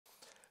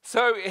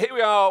So here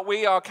we are.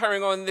 We are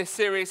carrying on this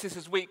series. This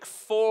is week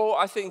 4.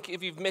 I think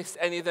if you've missed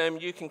any of them,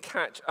 you can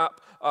catch up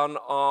on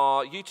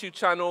our YouTube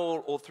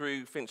channel or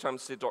through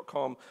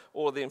finchampstead.com.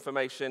 All the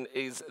information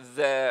is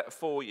there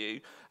for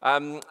you.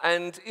 And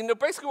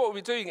basically what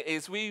we're doing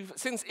is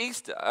since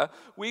Easter,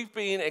 we've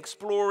been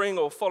exploring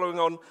or following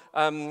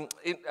on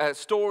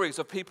stories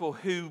of people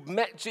who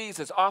met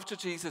Jesus after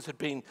Jesus had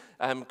been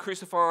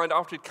crucified,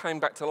 after he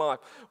came back to life.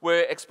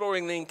 We're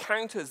exploring the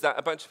encounters that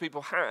a bunch of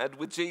people had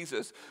with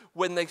Jesus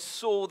when they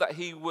saw that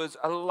he was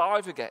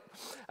alive again.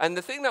 And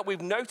the thing that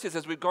we've noticed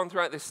as we've gone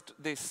throughout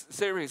this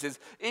series is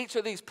each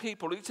of these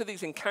people, each of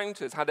these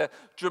encounters had a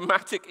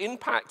dramatic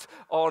impact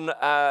on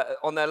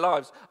their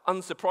lives,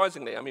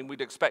 unsurprisingly. I mean,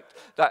 we'd expect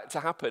that to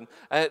happen.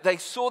 They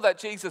saw that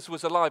Jesus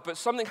was alive, but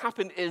something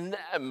happened in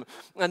them,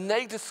 and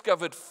they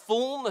discovered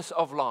fullness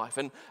of life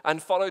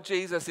and followed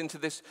Jesus into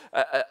this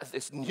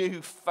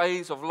new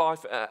phase of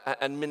life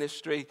and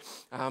ministry,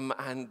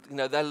 and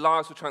their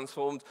lives were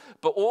transformed.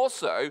 But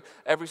also,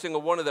 every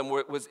single one of them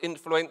was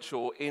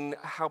influential in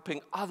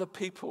helping other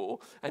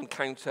people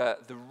encounter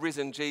the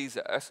risen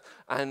Jesus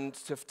and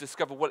to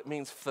discover what it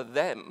means for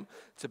them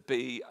to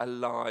be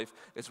alive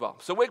as well.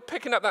 So we're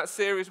picking up that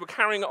series. We're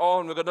carrying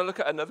on. We're going to look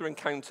at another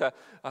encounter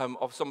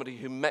of somebody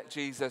who met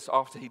Jesus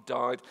after he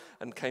died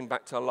and came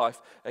back to life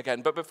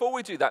again. But before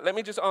we do that, let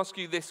me just ask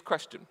you this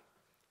question.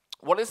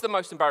 What is the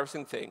most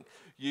embarrassing thing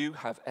you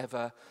have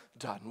ever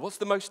done? What's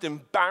the most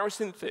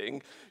embarrassing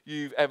thing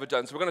you've ever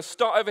done? So we're going to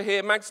start over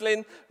here,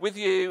 Magdalene, with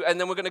you, and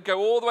then we're going to go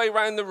all the way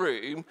around the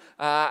room.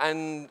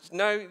 And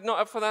no, not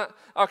up for that?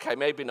 Okay,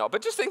 maybe not.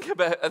 But just think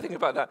about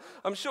that.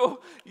 I'm sure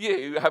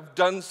you have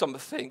done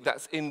something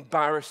that's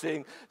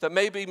embarrassing, that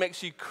maybe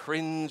makes you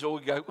cringe or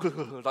you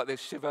go, like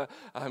this shiver.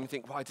 You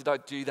think, why did I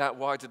do that?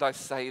 Why did I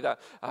say that?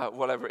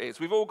 Whatever it is.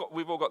 We've all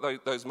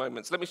got those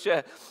moments. Let me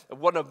share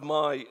one of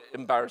my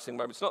embarrassing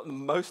moments. Not the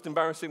most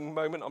embarrassing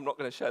moment. I'm not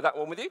going to share that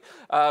one with you,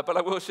 but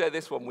I will share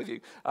this one with you.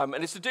 And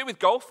it's to do with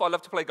golf. I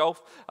love to play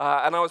golf.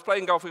 And I was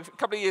playing golf a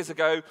couple of years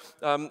ago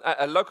at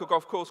a local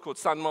golf course called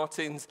San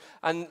Martin's.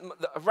 And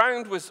the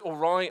round was all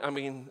right,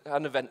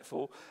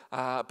 uneventful.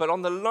 But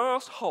on the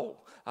last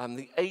hole,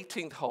 the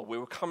 18th hole, we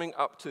were coming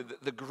up to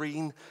the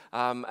green.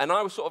 And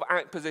I was sort of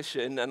out of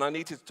position, and I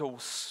needed to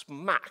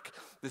smack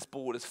this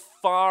ball as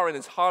far and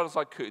as hard as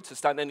I could to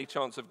stand any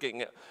chance of getting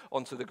it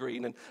onto the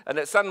green. And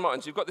at San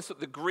Martin's, you've got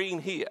the green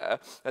here,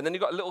 and then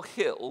you've got a little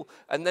hill,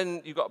 and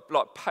then you've got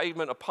like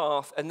pavement, a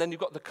path, and then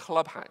you've got the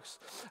clubhouse.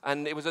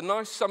 And it was a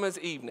nice summer's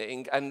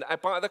evening, and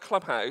by the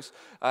clubhouse,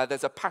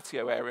 there's a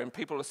patio area, and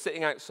people are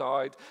sitting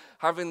outside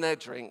having their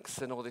drinks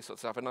and all this sort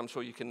of stuff, and I'm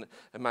sure you can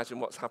imagine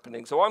what's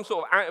happening. So I'm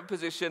sort of out of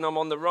position, I'm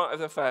on the right of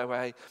the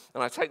fairway,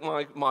 and I take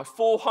my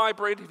 4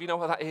 hybrid, if you know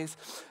what that is,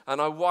 and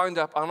I wind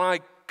up, and I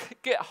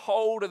get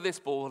hold of this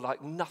ball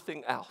like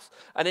nothing else.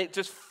 And it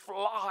just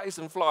flies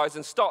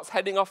and starts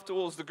heading off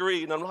towards the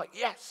green. I'm like,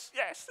 yes,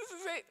 this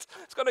is it.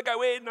 It's going to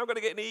go in. I'm going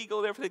to get an eagle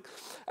and everything.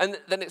 And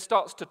then it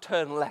starts to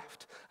turn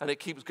left, and it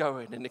keeps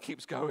going, and it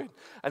keeps going.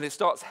 And it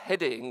starts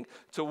heading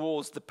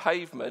towards the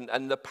pavement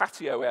and the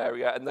patio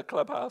area and the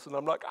clubhouse. And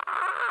I'm like,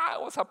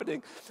 what's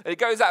happening? And it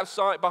goes out of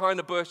sight behind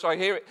a bush. I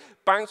hear it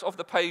bounce off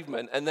the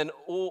pavement, and then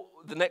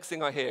the next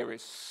thing I hear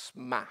is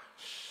smash,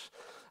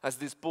 as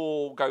this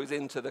ball goes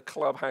into the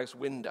clubhouse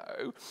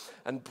window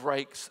and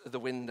breaks the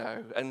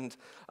window. And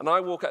I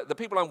walk out. The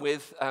people I'm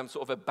with sort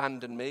of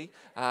abandon me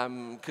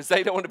because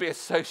they don't want to be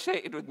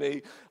associated with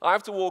me. I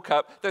have to walk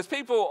up. There's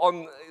people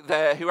on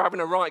there who are having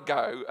a right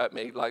go at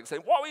me, like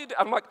saying, what were you doing?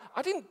 I'm like,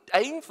 I didn't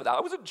aim for that.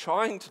 I wasn't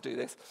trying to do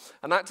this.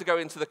 And I had to go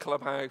into the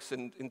clubhouse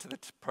and into the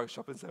pro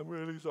shop and say, I'm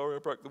really sorry I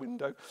broke the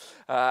window.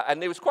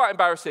 And it was quite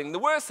embarrassing. The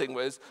worst thing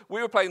was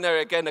we were playing there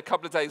again a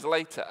couple of days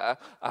later,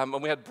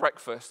 and we had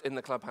breakfast in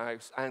the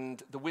clubhouse,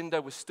 and the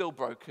window was still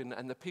broken,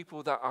 and the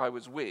people that I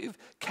was with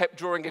kept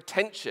drawing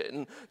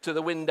attention to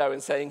the window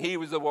and saying he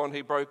was the one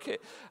who broke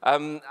it.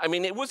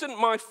 It wasn't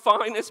my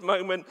finest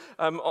moment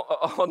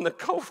on the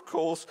golf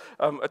course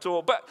at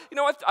all. But,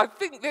 I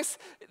think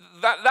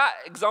that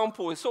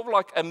example is sort of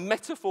like a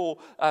metaphor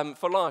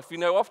for life.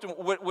 Often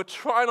we're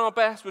trying our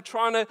best, we're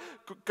trying to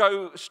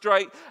go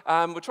straight,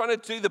 we're trying to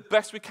do the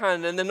best we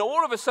can, and then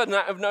all of a sudden,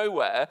 out of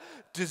nowhere,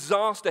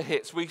 disaster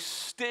hits. We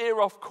steer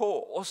off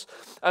course,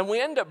 and we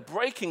end up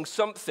breaking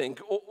something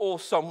or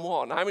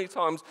someone. How many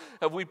times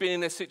have we been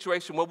in a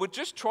situation where we're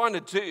just trying to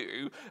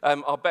do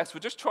our best, we're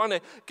just trying to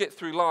get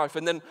through life,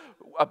 and then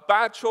a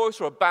bad choice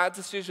or a bad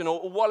decision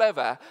or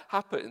whatever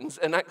happens,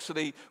 and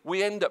actually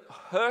we end up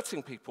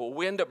hurting people,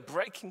 we end up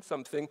breaking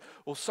something,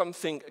 or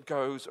something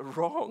goes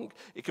wrong.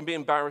 It can be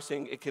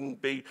embarrassing, it can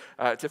be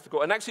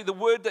difficult. And actually the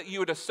word that you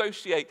would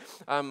associate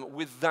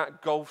with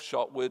that golf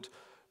shot would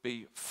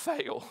be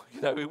fail.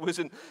 It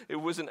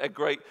wasn't a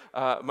great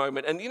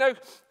moment. And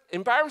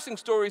embarrassing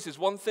stories is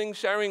one thing,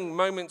 sharing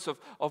moments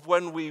of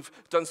when we've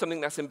done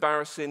something that's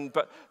embarrassing,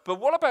 but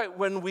what about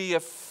when we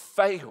have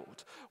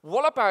failed?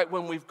 What about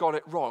when we've got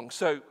it wrong?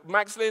 So,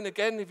 Maxlin,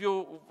 again, if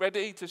you're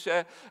ready to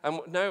share.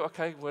 No?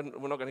 Okay, we're not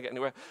going to get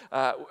anywhere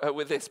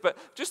with this. But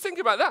just think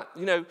about that.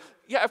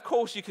 Yeah, of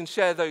course you can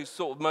share those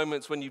sort of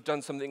moments when you've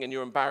done something and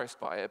you're embarrassed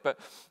by it. But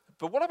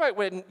what about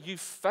when you've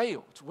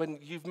failed, when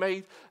you've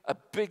made a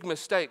big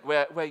mistake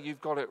where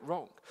you've got it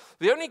wrong?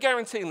 The only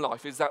guarantee in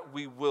life is that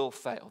we will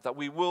fail, that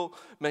we will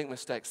make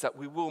mistakes, that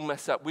we will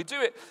mess up. We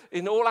do it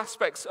in all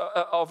aspects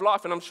of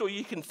life, and I'm sure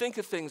you can think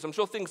of things. I'm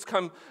sure things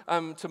come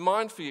to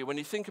mind for you when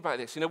you think about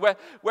this.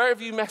 Where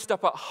have you messed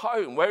up at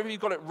home? Where have you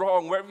got it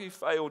wrong? Where have you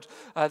failed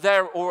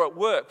there or at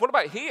work? What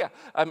about here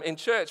in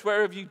church?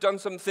 Where have you done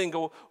something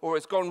or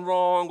it's gone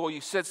wrong, or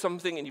you said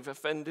something and you've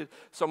offended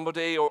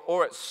somebody,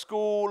 or at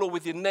school, or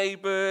with your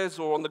neighbors,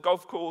 or on the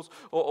golf course,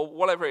 or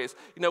whatever it is?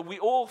 We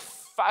all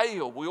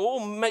fail. We all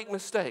make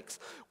mistakes.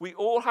 We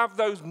all have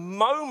those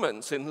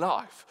moments in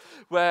life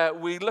where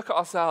we look at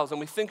ourselves and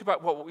we think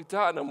about what we've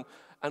done,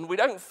 and we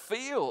don't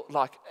feel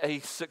like a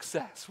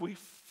success. We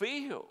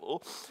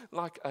feel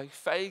like a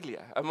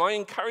failure. Am I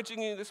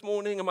encouraging you this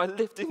morning? Am I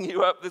lifting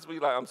you up this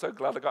week? I'm so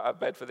glad I got out of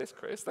bed for this,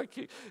 Chris. Thank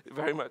you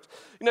very much.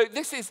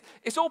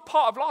 It's all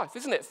part of life,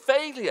 isn't it?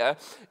 Failure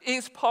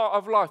is part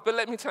of life. But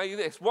let me tell you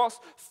this, whilst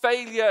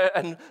failure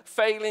and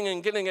failing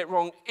and getting it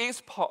wrong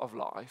is part of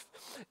life,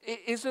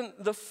 it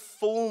isn't the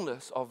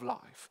fullness of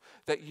life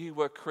that you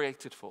were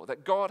created for,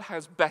 that God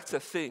has better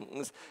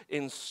things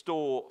in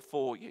store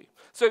for you.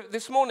 So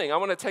this morning, I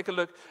want to take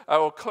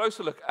a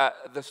closer look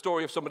at the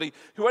story of somebody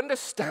who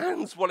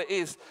understands what it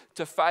is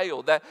to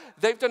fail.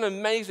 They've done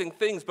amazing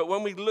things, but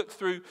when we look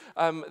through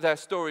their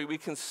story, we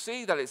can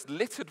see that it's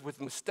littered with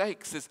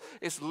mistakes.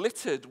 It's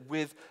littered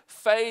with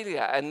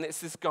failure, and it's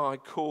this guy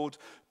called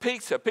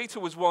Peter. Peter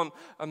was one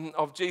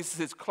of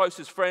Jesus'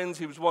 closest friends.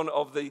 He was one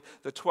of the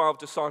 12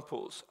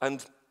 disciples,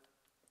 and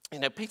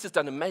Peter's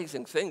done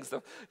amazing things.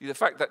 The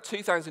fact that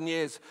 2,000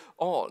 years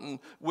on,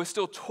 we're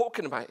still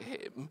talking about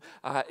him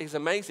is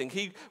amazing.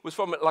 He was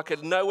from like a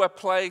nowhere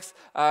place.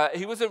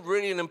 He wasn't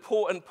really an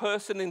important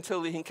person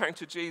until he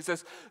encountered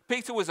Jesus.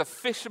 Peter was a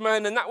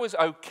fisherman, and that was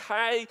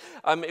okay.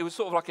 It was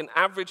sort of like an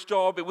average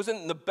job. It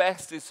wasn't the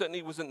best. It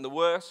certainly wasn't the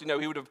worst.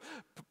 He would have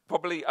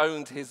probably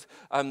owned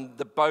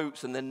the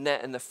boats and the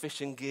net and the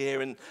fishing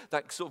gear, and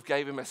that sort of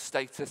gave him a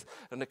status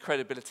and a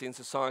credibility in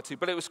society.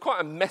 But it was quite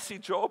a messy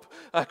job,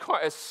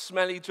 quite a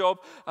smelly job,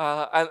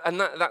 and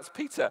that's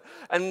Peter.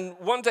 And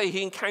one day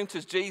he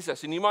encounters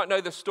Jesus, and you might know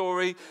the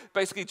story.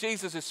 Basically,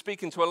 Jesus is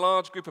speaking to a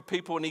large group of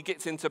people, and he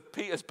gets into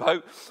Peter's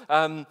boat,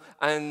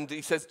 and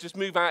he says, just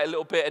move out a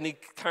little bit, and he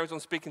carries on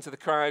speaking to the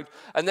crowd.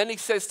 And then he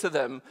says to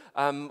them,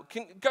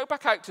 go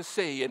back out to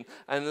sea,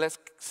 and let's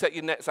set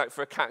your nets out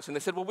for a catch. And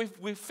they said, well,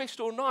 we've fished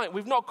all night.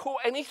 We've not caught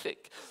anything.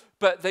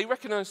 But they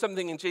recognize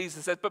something in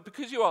Jesus, says, but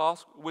because you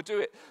ask, we'll do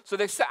it. So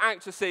they set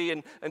out to sea,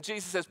 and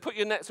Jesus says, put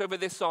your nets over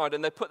this side,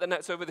 and they put the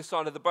nets over this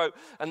side of the boat,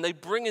 and they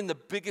bring in the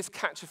biggest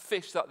catch of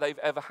fish that they've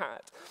ever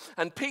had.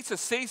 And Peter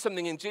sees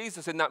something in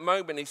Jesus in that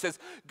moment. He says,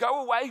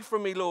 go away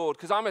from me, Lord,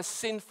 because I'm a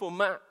sinful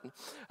man.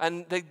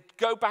 And they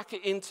go back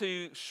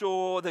into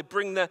shore, they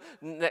bring the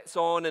nets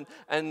on,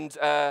 and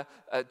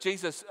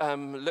Jesus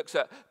looks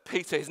at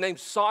Peter. His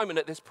name's Simon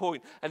at this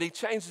point, and he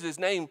changes his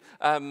name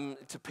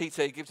to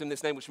Peter. He gives him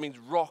this name, which means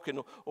rock, and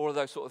all of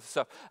those sort of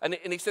stuff. And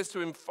he says to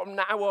him, from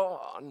now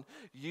on,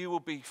 you will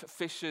be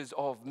fishers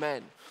of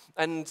men.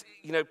 And,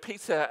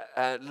 Peter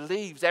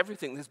leaves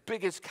everything, this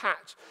biggest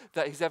catch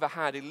that he's ever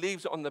had. He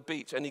leaves it on the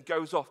beach, and he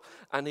goes off,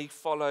 and he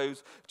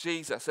follows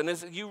Jesus. And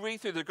as you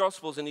read through the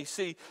Gospels, and you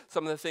see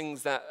some of the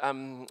things that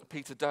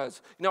Peter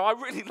does, I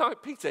really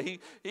like Peter.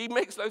 He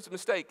makes loads of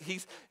mistakes.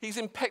 He's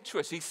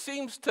impetuous. He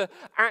seems to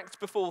act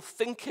before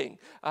thinking.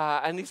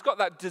 And he's got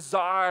that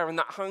desire and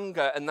that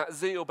hunger and that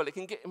zeal, but it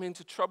can get him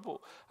into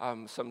trouble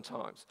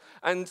sometimes.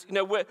 And,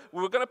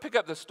 we're going to pick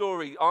up the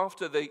story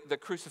after the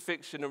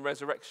crucifixion and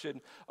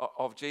resurrection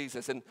of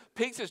Jesus. And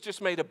Peter's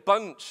just made a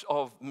bunch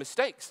of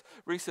mistakes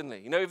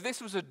recently. If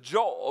this was a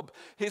job,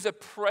 his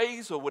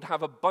appraisal would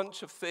have a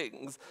bunch of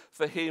things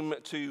for him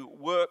to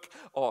work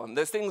on.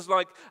 There's things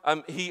like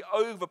he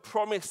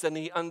overpromised and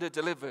he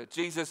underdelivered.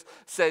 Jesus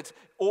said,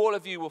 all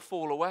of you will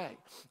fall away.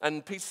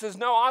 And Peter says,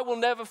 no, I will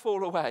never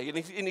fall away.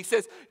 And he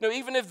says,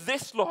 even if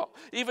this lot,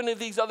 even if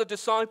these other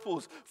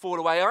disciples fall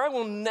away, I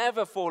will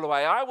never fall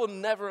away. I will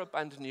never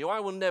abandon you. I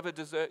will never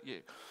desert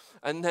you.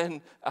 And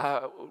then,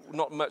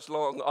 not much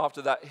long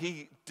after that,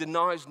 he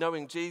denies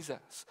knowing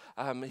Jesus.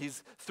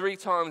 He's 3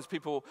 times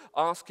people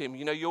ask him,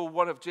 you're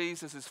one of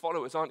Jesus'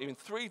 followers, aren't you? And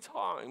 3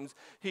 times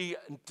he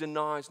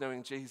denies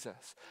knowing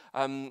Jesus.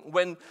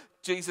 When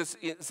Jesus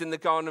is in the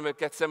Garden of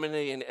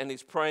Gethsemane and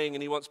he's praying,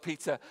 and he wants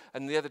Peter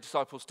and the other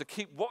disciples to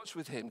keep watch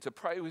with him, to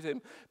pray with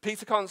him.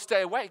 Peter can't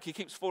stay awake. He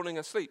keeps falling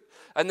asleep.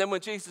 And then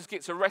when Jesus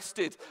gets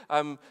arrested,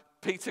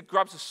 Peter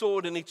grabs a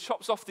sword and he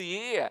chops off the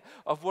ear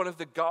of one of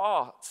the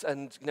guards.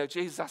 And,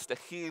 Jesus has to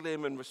heal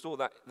him and restore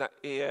that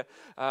ear.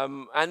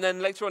 And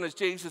then later on, as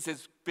Jesus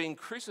is being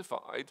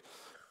crucified,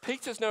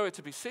 Peter's nowhere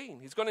to be seen.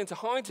 He's gone into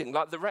hiding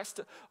like the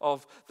rest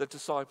of the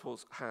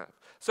disciples have.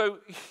 So,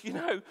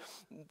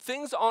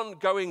 things aren't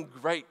going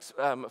great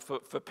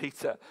for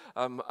Peter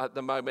at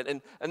the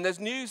moment. And there's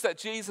news that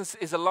Jesus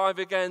is alive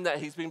again, that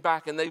he's been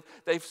back, and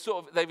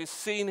they've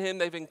seen him,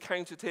 they've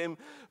encountered him.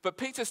 But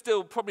Peter's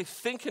still probably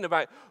thinking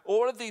about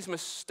all of these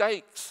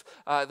mistakes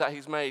that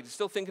he's made. He's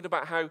still thinking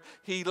about how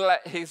he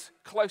let his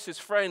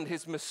closest friend,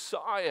 his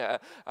Messiah,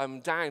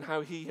 down,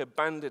 how he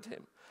abandoned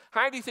him.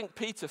 How do you think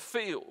Peter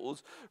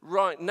feels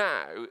right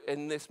now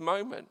in this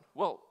moment?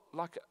 Well,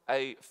 like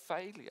a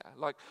failure,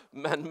 like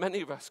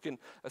many of us can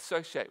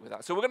associate with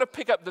that. So we're going to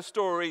pick up the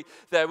story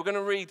there. We're going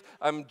to read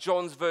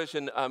John's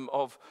version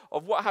of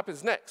what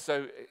happens next.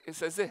 So it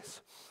says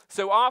this.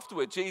 So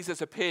afterward,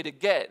 Jesus appeared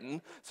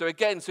again. So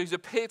he's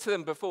appeared to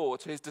them before,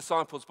 to his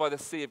disciples by the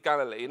Sea of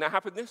Galilee. And it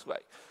happened this way.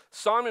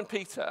 Simon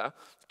Peter,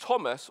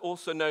 Thomas,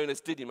 also known as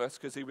Didymus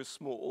because he was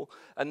small,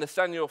 and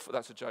Nathanael,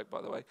 that's a joke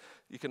by the way,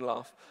 you can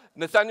laugh.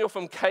 Nathanael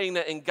from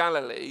Cana in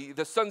Galilee,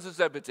 the sons of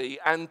Zebedee,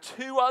 and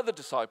 2 other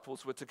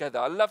disciples were together.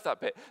 I love that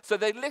bit. So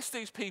they list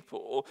these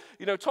people.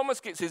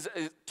 Thomas gets his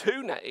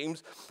 2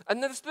 names,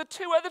 and there's the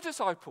 2 other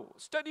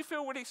disciples. Don't you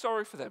feel really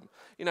sorry for them?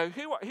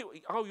 Who?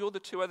 Oh, you're the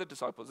 2 other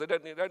disciples. They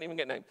don't even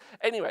get named.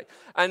 Anyway,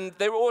 and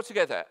they were all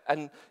together,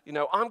 and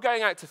I'm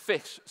going out to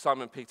fish,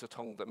 Simon Peter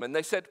told them, and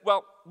they said,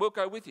 well, we'll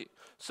go with you.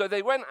 So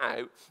they went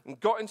out and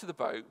got into the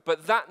boat,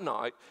 but that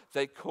night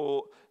they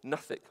caught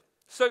nothing.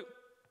 So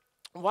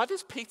why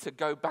does Peter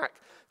go back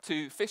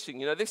to fishing?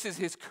 This is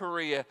his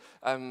career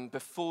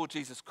before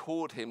Jesus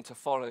called him to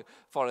follow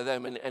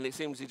them, and it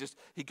seems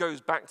he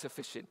goes back to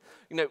fishing.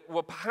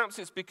 Well, perhaps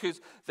it's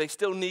because they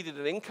still needed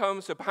an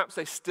income, so perhaps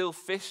they still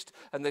fished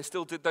and they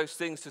still did those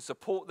things to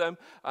support them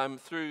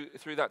through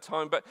that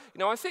time. But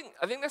I think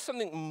there's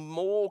something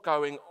more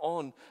going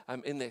on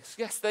in this.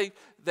 Yes,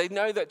 they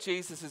know that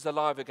Jesus is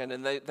alive again,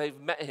 and they've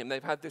met him,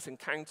 they've had this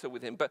encounter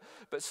with him, but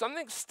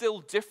something's still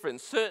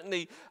different.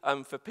 Certainly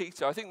for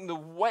Peter, I think the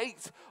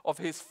weight of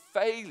his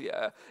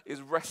failure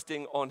is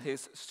resting on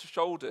his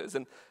shoulders,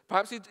 and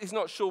perhaps he's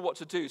not sure what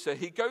to do. So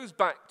he goes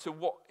back to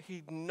what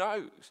he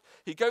knows.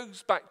 He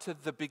goes back to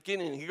the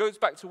beginning. He goes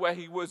back to where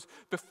he was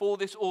before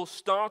this all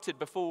started,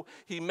 before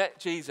he met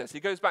Jesus. He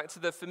goes back to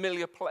the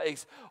familiar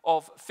place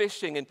of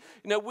fishing. And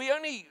we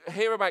only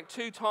hear about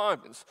 2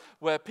 times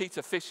where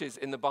Peter fishes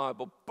in the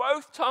Bible.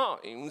 Both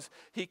times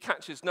he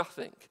catches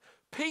nothing.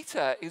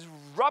 Peter is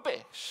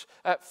rubbish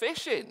at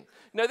fishing.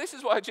 This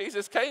is why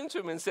Jesus came to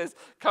him and says,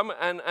 come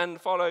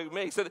and follow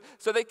me.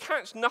 So they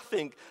catch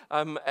nothing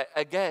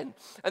again.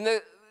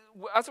 And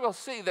as we'll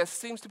see, there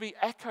seems to be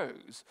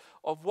echoes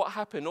of what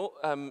happened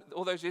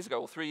all those years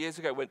ago, or 3 years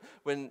ago,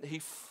 when he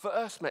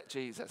first met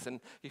Jesus and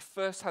he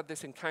first had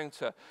this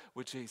encounter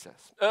with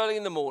Jesus. Early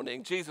in the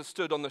morning, Jesus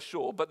stood on the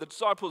shore, but the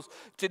disciples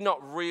did not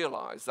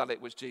realize that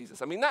it was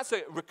Jesus. I mean, that's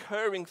a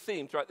recurring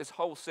theme throughout this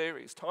whole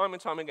series. Time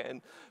and time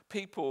again,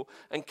 people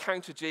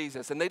encounter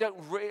Jesus and they don't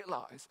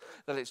realize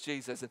that it's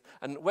Jesus.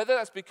 And whether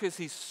that's because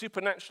he's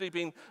supernaturally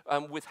been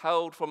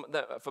withheld from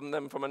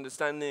them from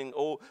understanding,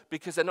 or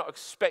because they're not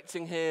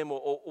expecting him,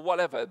 or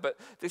whatever, but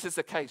this is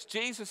the case.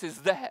 Jesus is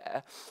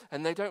there,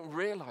 and they don't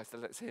realize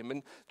that it's him.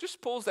 And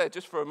just pause there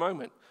just for a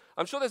moment.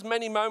 I'm sure there's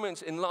many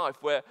moments in life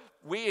where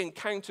we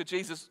encounter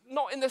Jesus,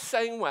 not in the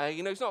same way.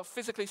 He's not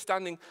physically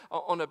standing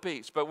on a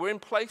beach, but we're in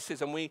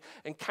places and we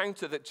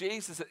encounter that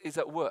Jesus is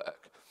at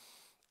work.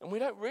 And we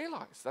don't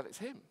realize that it's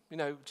him.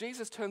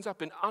 Jesus turns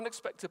up in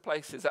unexpected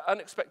places at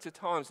unexpected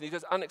times, and he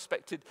does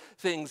unexpected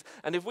things.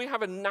 And if we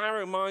have a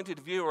narrow-minded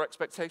view or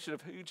expectation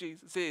of who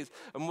Jesus is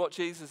and what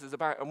Jesus is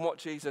about and what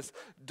Jesus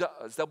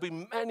does, there'll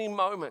be many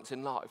moments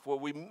in life where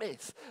we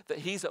miss that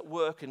he's at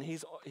work and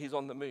he's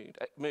on the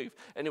move.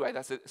 Anyway,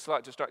 that's a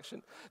slight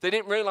distraction. They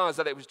didn't realize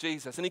that it was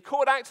Jesus. And he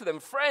called out to them,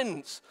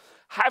 friends,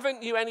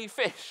 haven't you any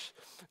fish?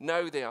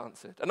 No, they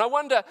answered. And I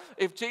wonder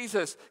if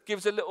Jesus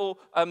gives a little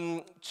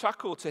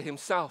chuckle to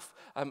himself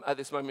at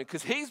this moment,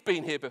 because he's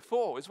been here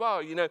before as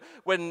well,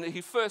 when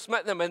he first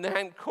met them and they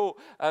hadn't caught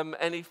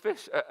any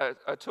fish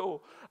at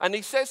all. And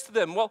he says to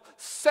them, well,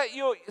 set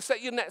your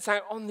nets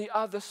out on the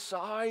other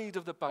side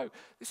of the boat.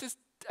 This is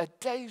a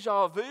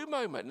deja vu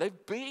moment.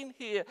 They've been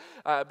here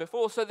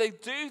before, so they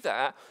do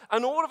that,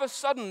 and all of a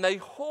sudden they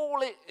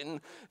haul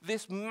in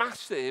this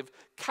massive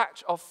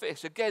catch of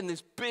fish. Again,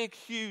 this big,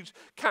 huge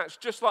catch,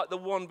 just like the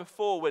one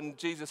before when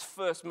Jesus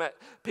first met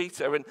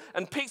Peter.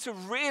 And Peter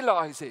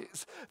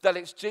realizes that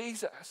it's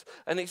Jesus,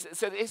 and he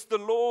said, it's the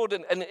Lord,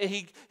 and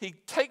he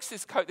takes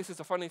his coat. This is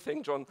a funny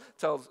thing John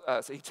tells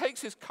us. He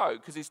takes his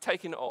coat, because he's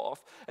taken it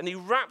off, and he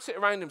wraps it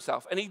around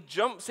himself, and he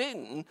jumps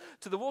in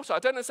to the water. I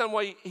don't understand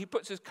why he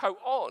puts his coat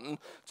on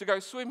to go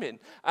swimming.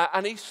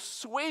 And he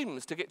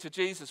swims to get to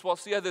Jesus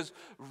whilst the others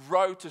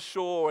row to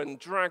shore and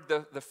drag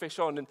the fish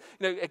on. And,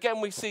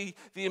 again, we see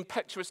the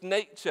impetuous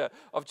nature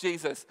of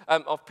Jesus,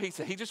 of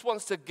Peter. He just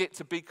wants to get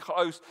to be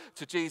close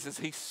to Jesus.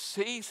 He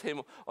sees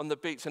him on the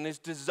beach and his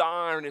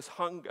desire and his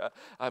hunger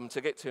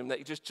to get to him, that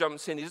he just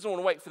jumps in. He doesn't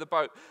want to wait for the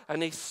boat,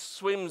 and he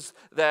swims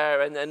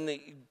there, and then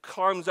he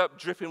climbs up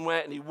dripping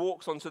wet, and he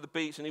walks onto the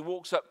beach, and he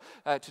walks up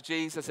to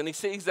Jesus, and he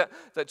sees that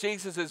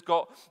Jesus has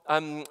got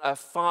a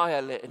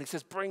fire lit, and he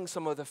says, bring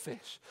some of the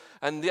fish.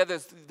 And the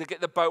others, they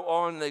get the boat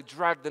on, and they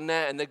drag the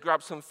net, and they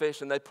grab some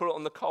fish, and they put it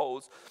on the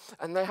coals,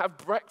 and they have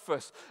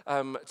breakfast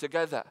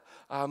together.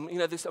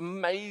 This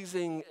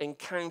amazing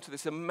encounter,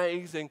 this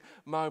amazing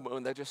moment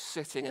when they're just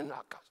sitting, and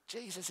God,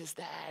 Jesus is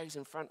there, he's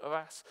in front of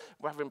us,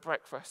 we're having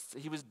breakfast.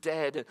 He was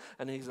dead,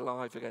 and he's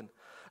alive again.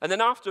 And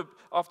then after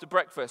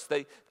breakfast,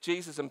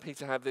 Jesus and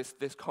Peter have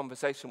this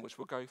conversation, which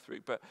we'll go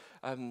through. But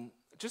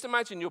just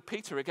imagine you're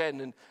Peter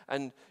again,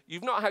 and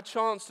you've not had a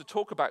chance to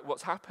talk about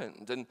what's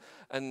happened,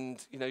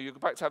 and you're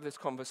about to have this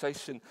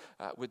conversation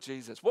with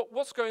Jesus.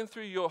 What's going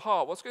through your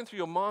heart? What's going through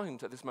your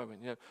mind at this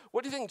moment?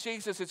 What do you think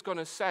Jesus is going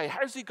to say?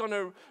 How's he going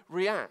to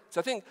react?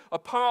 I think a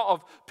part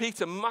of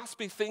Peter must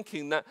be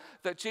thinking that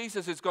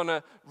Jesus is going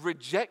to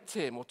reject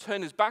him, or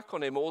turn his back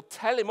on him, or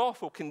tell him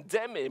off, or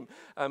condemn him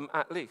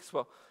at least.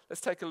 Well,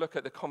 let's take a look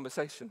at the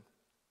conversation.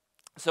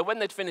 So when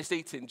they'd finished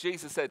eating,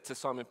 Jesus said to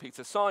Simon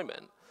Peter,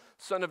 Simon,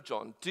 son of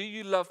John, do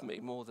you love me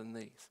more than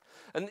these?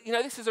 And,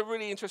 this is a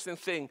really interesting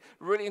thing,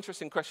 really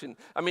interesting question.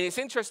 I mean, it's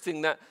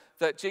interesting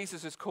that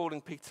Jesus is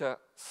calling Peter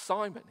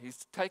Simon.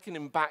 He's taking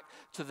him back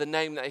to the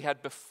name that he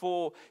had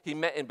before he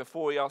met him,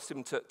 before he asked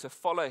him to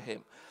follow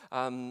him.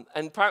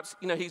 And perhaps,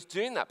 he's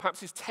doing that. Perhaps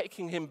he's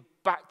taking him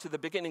back to the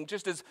beginning,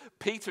 just as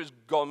Peter's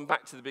gone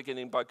back to the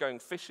beginning by going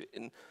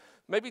fishing.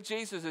 Maybe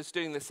Jesus is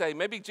doing the same.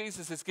 Maybe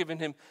Jesus has given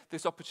him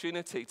this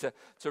opportunity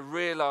to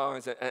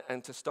realize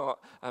and to start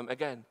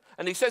again.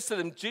 And he says to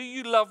them, do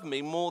you love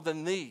me more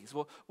than these?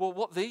 Well,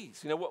 what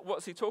these?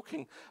 What's he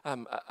talking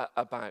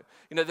about?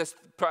 There's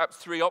perhaps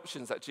three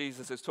options that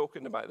Jesus is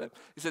talking about them.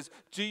 He says,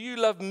 do you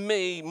love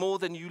me more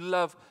than you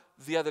love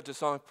the other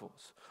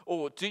disciples?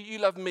 Or do you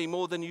love me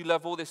more than you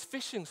love all this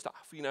fishing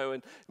stuff,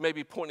 and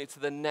maybe pointing to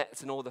the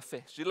nets and all the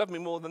fish? Do you love me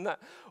more than that?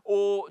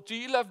 Or do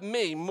you love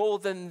me more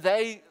than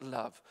they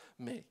love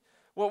me?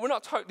 Well, we're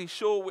not totally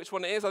sure which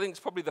one it is. I think it's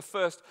probably the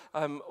first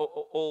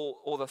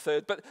or the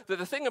third. But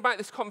the thing about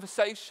this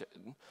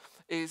conversation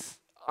is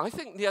I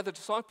think the other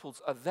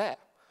disciples are there.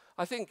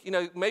 I think,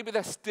 maybe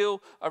they're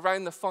still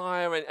around the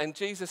fire, and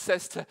Jesus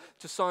says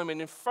to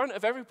Simon in front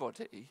of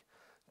everybody,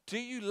 do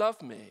you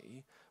love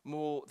me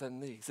more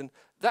than these? And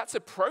that's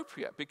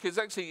appropriate, because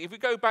actually, if we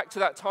go back to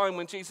that time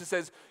when Jesus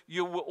says,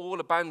 you will all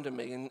abandon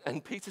me,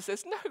 and Peter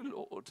says,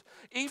 no, Lord,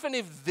 even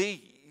if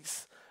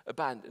these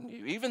abandon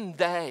you, even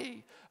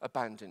they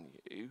abandon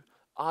you,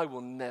 I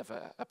will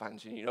never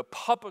abandon you.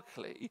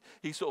 Publicly,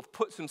 he sort of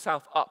puts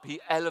himself up.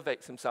 He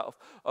elevates himself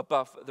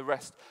above the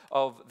rest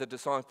of the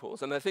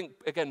disciples. And I think,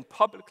 again,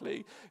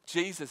 publicly,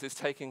 Jesus is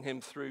taking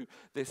him through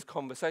this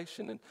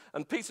conversation.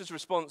 And Peter's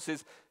response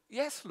is,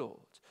 yes, Lord,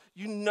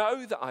 you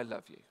know that I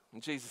love you.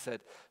 And Jesus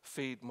said,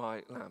 feed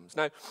my lambs.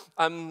 Now,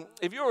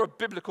 if you're a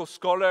biblical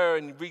scholar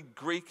and you read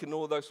Greek and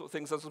all those sort of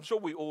things, as I'm sure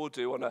we all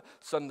do on a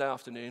Sunday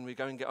afternoon, we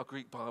go and get our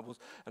Greek Bibles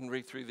and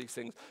read through these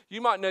things.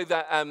 You might know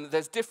that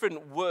there's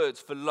different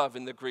words for love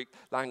in the Greek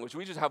language.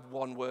 We just have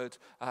one word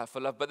for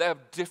love, but they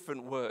have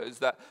different words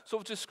that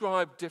sort of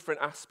describe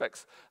different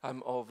aspects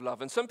of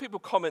love. And some people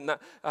comment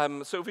that,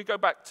 so if we go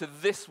back to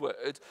this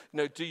word,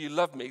 do you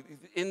love me?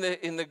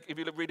 If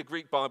you read a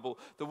Greek Bible,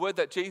 the word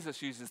that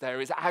Jesus uses there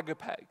is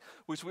agape,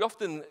 which we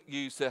often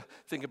use to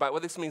think about, well,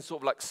 this means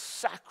sort of like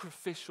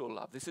sacrificial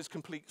love. This is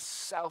complete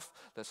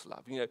selfless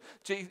love.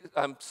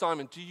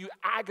 Simon, do you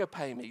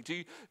agape me?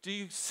 Do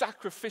you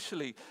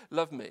sacrificially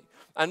love me?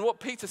 And what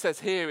Peter says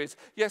here is,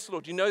 yes,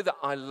 Lord, you know that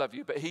I love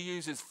you, but he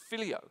uses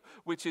phileo,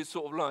 which is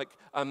sort of like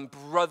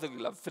brotherly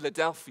love.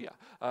 Philadelphia,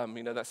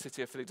 that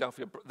city of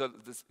Philadelphia,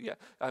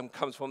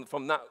 comes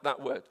from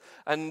that word.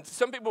 And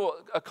some people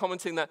are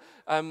commenting that,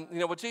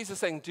 well, Jesus is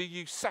saying, do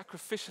you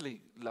sacrificially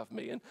love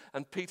me?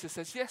 And Peter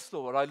says, yes,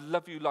 Lord, I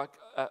love you like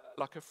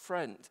a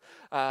friend.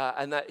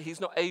 And that he's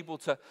not able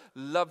to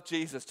love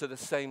Jesus to the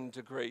same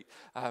degree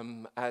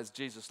as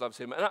Jesus loves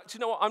him. And do you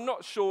know what? I'm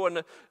not sure,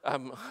 and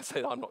I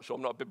say I'm not sure,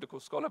 I'm not a biblical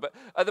scholar, but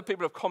other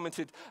people have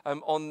commented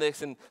on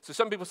this. And so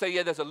some people say,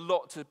 yeah, there's a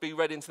lot to be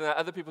read into that.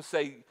 Other people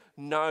say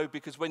no,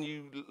 because when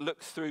you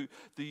look through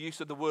the use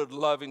of the word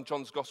love in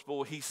John's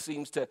gospel, he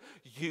seems to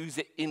use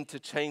it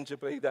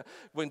interchangeably. That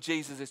when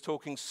Jesus is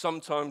talking,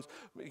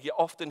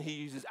 often he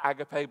uses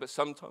agape, but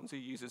sometimes he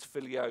uses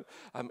phileo.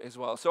 as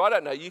well. So I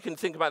don't know. You can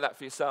think about that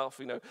for yourself.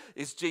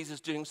 Is Jesus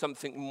doing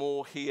something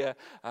more here?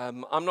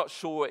 I'm not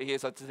sure what he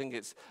is. I think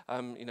it's,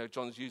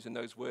 John's using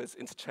those words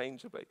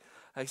interchangeably.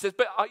 He says,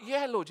 but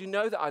yeah, Lord, you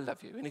know that I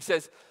love you. And he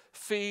says,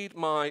 feed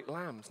my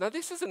lambs. Now,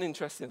 this is an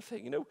interesting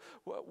thing.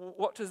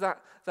 What does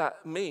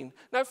that mean?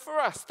 Now, for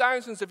us,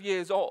 thousands of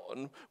years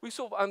on, we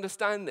sort of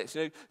understand this.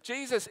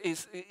 Jesus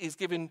is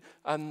giving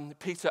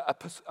Peter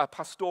a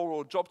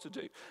pastoral job to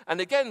do.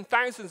 And again,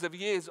 thousands of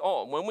years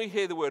on, when we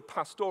hear the word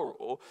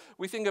pastoral,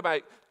 we think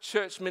about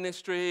church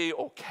ministry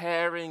or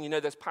caring.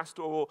 There's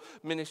pastoral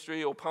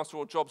ministry or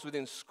pastoral jobs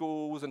within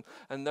schools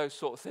and those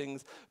sort of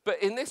things.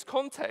 But in this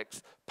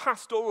context,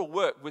 pastoral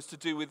work was to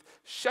do with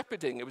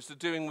shepherding. It was to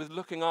do with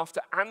looking after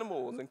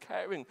animals and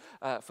caring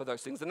for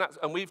those things.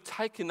 And we've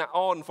taken that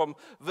on from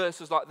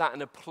verses like that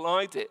and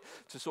applied it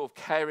to sort of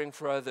caring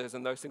for others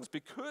and those things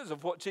because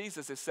of what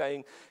Jesus is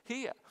saying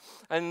here.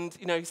 And,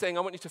 he's saying,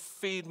 I want you to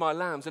feed my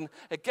lambs. And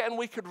again,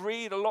 we could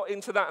read a lot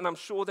into that, and I'm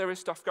sure there is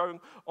stuff going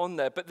on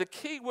there. But the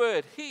key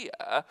word here,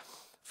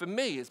 for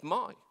me, is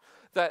my.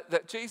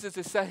 That Jesus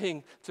is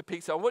saying to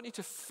Peter, I want you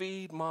to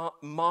feed my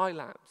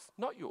lambs,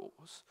 not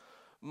yours,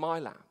 my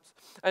lambs.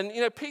 And,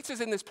 Peter's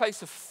in this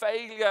place of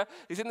failure.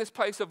 He's in this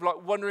place of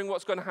wondering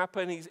what's going to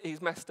happen.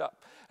 He's messed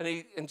up.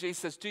 And Jesus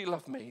says, do you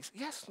love me? He says,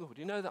 yes, Lord,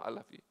 you know that I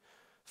love you.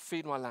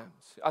 Feed my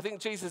lambs. I think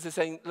Jesus is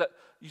saying, look,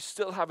 you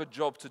still have a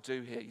job to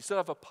do here. You still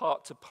have a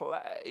part to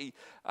play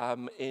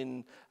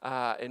in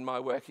my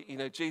work.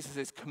 Jesus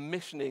is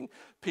commissioning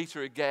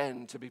Peter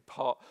again to be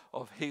part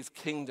of his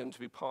kingdom, to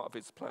be part of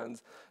his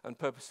plans and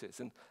purposes.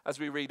 And as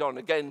we read on,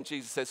 again,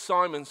 Jesus says,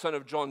 Simon, son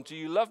of John, do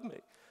you love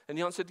me? And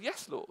he answered,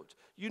 yes, Lord.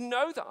 You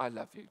know that I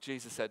love you.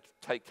 Jesus said,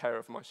 take care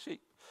of my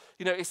sheep.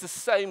 It's the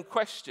same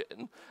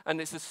question,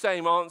 and it's the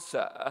same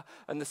answer,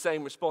 and the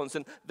same response.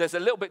 And there's a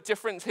little bit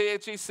different here.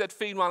 Jesus said,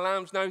 feed my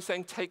lambs. No, he's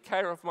saying, take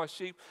care of my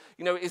sheep.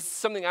 Is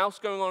something else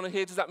going on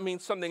here? Does that mean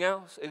something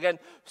else? Again,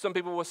 some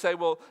people will say,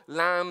 well,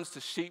 lambs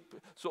to sheep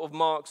sort of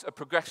marks a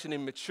progression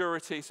in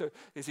maturity. So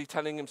is he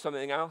telling him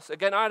something else?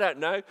 Again, I don't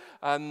know.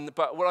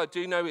 But what I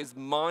do know is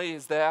my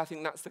is there. I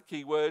think that's the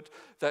key word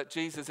that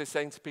Jesus is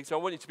saying to Peter. I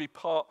want you to be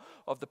part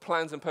of the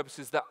plans and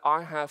purposes that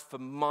I have for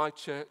my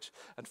church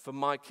and for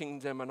my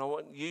kingdom, and I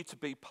want you to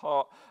be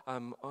part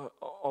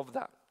of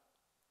that.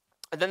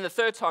 And then the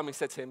third time he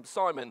said to him,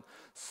 Simon,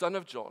 son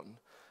of John,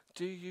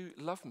 do you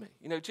love me?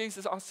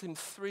 Jesus asked him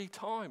 3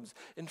 times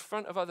in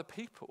front of other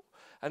people.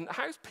 And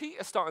how's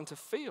Peter starting to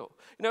feel?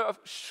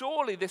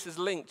 Surely this is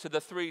linked to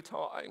the 3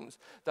 times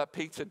that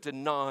Peter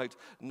denied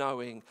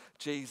knowing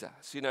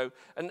Jesus.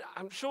 And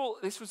I'm sure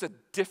this was a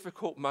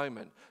difficult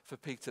moment for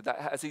Peter,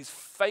 that as he's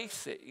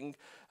facing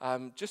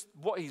just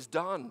what he's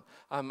done,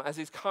 as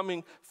he's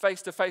coming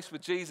face to face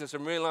with Jesus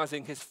and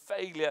realizing his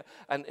failure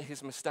and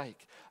his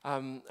mistake.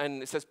 And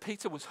it says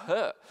Peter was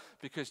hurt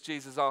because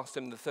Jesus asked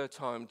him the 3rd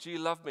time, do you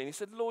love me? And he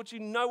said, Lord, you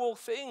know all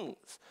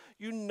things.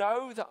 You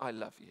know that I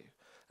love you.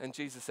 And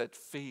Jesus said,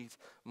 feed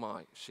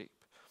my sheep.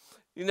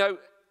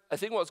 I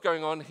think what's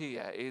going on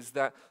here is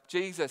that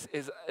Jesus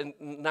is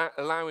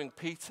allowing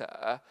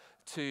Peter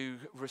to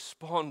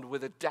respond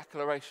with a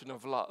declaration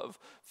of love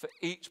for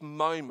each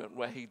moment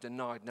where he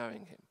denied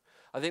knowing him.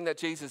 I think that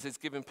Jesus is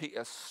giving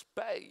Peter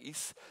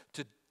space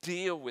to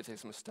deal with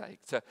his mistake,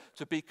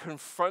 to be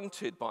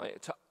confronted by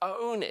it, to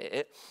own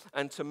it,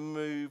 and to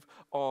move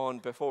on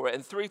before it.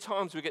 And 3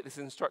 times we get this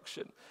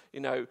instruction,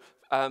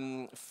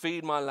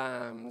 feed my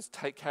lambs,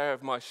 take care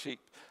of my sheep,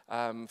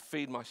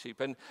 feed my sheep.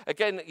 And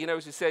again,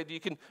 as you said, you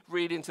can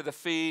read into the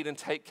feed and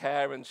take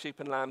care and sheep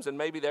and lambs, and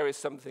maybe there is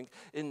something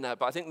in there.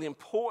 But I think the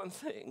important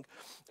thing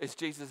is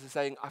Jesus is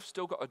saying, I've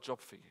still got a job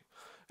for you.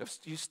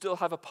 You still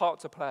have a part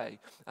to play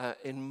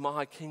in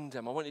my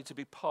kingdom. I want you to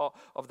be part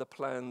of the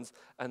plans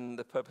and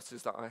the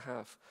purposes that I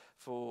have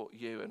for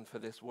you and for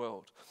this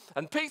world.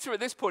 And Peter at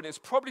this point is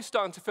probably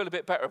starting to feel a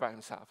bit better about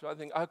himself. I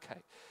think,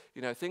 okay,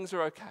 things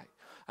are okay.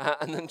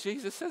 And then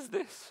Jesus says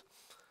this,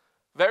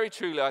 very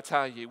truly I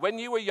tell you, when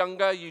you were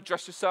younger, you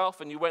dressed yourself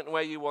and you went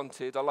where you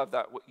wanted. I love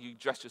that, you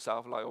dressed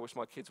yourself. I wish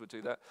my kids would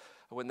do that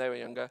when they were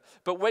younger.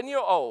 But when you're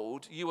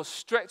old, you will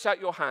stretch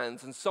out your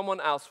hands and someone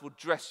else will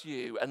dress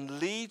you and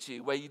lead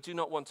you where you do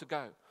not want to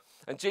go.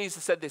 And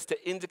Jesus said this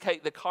to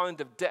indicate the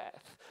kind of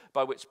death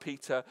by which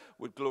Peter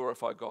would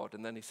glorify God.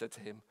 And then he said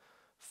to him,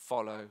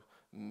 follow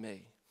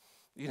me.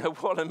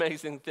 What an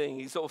amazing thing.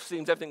 He sort of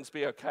seems everything to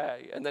be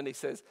okay. And then he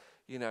says,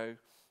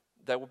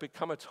 there will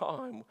become a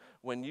time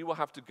when you will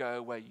have to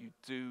go where you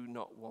do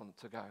not want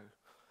to go.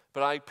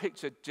 But I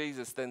pictured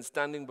Jesus then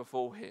standing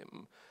before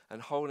him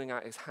and holding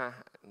out his hand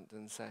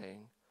and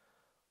saying,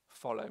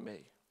 follow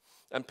me.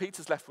 And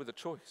Peter's left with a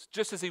choice,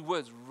 just as he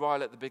was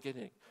right at the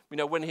beginning.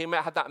 When he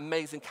had that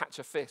amazing catch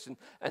of fish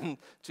and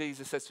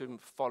Jesus says to him,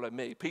 follow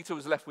me. Peter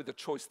was left with a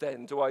choice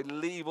then. Do I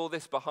leave all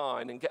this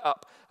behind and get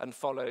up and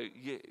follow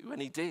you?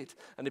 And he did.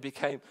 And he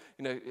became,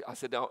 I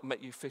said, I'll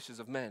make you fishers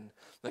of men.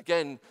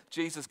 Again,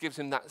 Jesus gives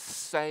him that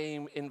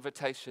same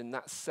invitation,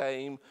 that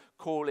same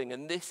calling.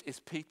 And this is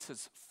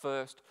Peter's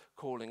first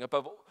calling.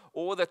 Above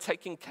all the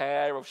taking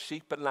care of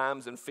sheep and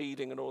lambs and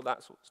feeding and all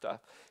that sort of stuff.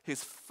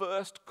 His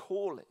first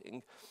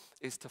calling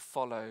is to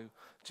follow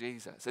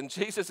Jesus. And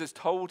Jesus has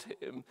told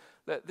him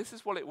that this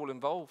is what it will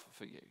involve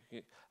for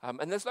you.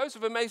 And there's loads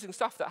of amazing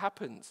stuff that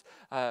happens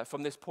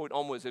from this point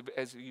onwards.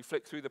 As you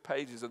flick through the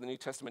pages of the New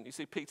Testament, you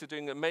see Peter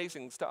doing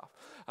amazing stuff.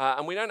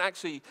 And we don't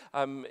actually,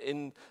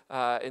 in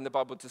the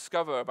Bible,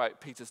 discover about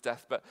Peter's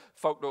death, but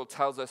folklore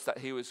tells us that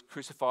he was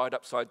crucified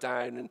upside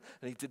down, and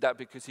he did that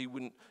because he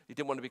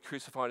didn't want to be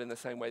crucified in the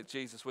same way that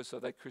Jesus was, so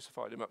they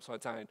crucified him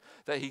upside down.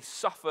 That he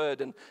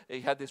suffered and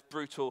he had this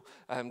brutal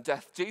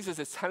death. Jesus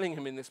is telling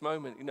him in this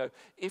moment,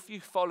 if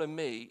you follow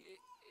me,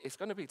 it's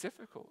going to be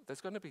difficult. There's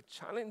going to be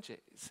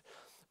challenges,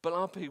 but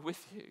I'll be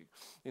with you.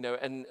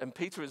 And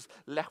Peter is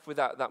left with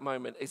that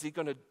moment. Is he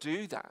going to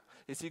do that?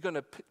 Is he going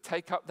to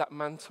take up that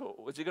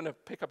mantle? Is he going to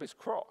pick up his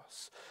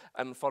cross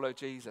and follow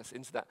Jesus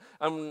into that?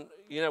 And,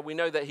 we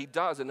know that he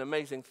does, and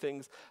amazing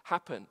things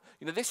happen.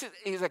 This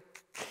is a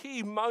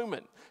key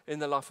moment in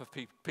the life of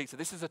Peter.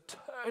 This is a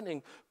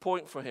turning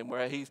point for him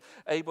where he's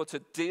able to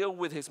deal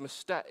with his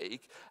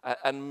mistake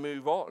and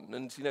move on.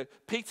 And,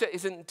 Peter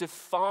isn't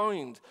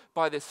defined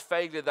by this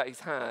failure that he's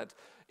had.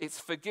 It's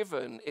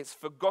forgiven, it's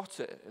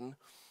forgotten,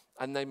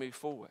 and they move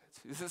forward.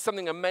 This is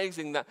something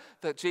amazing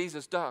that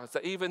Jesus does,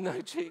 that even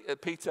though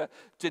Peter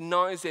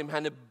denies him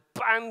and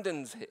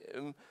abandons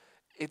him,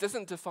 it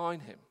doesn't define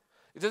him.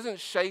 It doesn't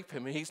shape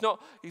him. He's not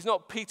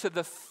Peter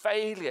the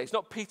failure. He's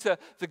not Peter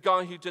the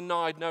guy who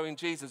denied knowing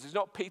Jesus. He's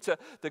not Peter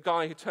the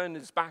guy who turned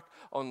his back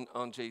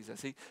on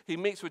Jesus. He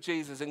meets with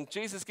Jesus, and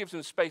Jesus gives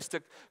him space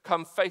to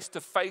come face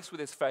to face with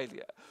his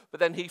failure. But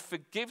then he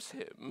forgives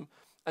him,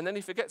 and then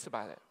he forgets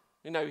about it.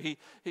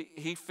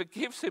 He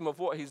forgives him of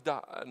what he's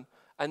done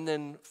and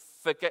then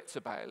forgets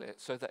about it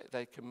so that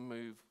they can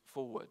move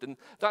forward. And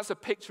that's a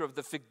picture of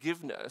the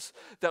forgiveness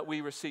that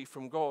we receive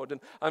from God. And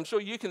I'm sure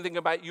you can think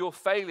about your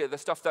failure, the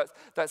stuff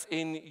that's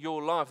in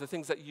your life, the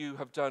things that you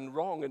have done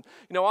wrong.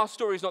 And our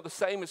story is not the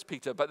same as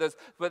Peter, but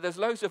there's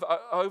loads of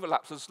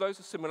overlaps, there's loads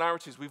of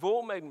similarities. We've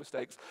all made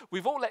mistakes.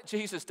 We've all let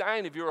Jesus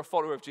down if you're a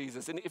follower of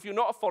Jesus. And if you're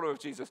not a follower of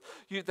Jesus,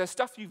 there's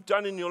stuff you've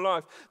done in your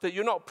life that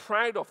you're not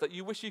proud of, that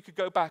you wish you could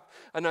go back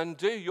and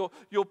undo.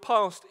 Your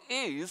past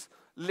is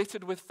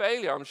littered with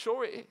failure. I'm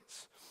sure it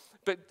is.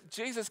 But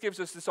Jesus gives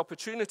us this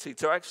opportunity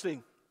to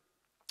actually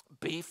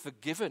be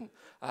forgiven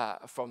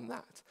from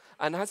that.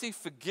 And as he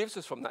forgives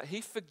us from that,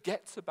 he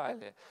forgets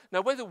about it.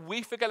 Now, whether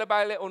we forget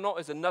about it or not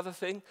is another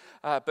thing,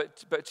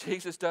 but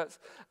Jesus does.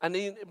 And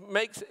he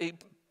makes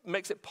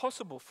it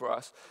possible for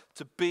us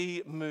to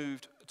be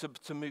moved,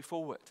 to move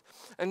forward.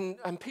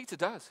 And Peter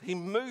does. He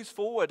moves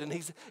forward, and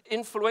he's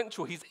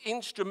influential. He's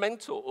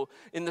instrumental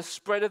in the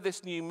spread of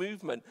this new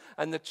movement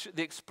and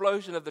the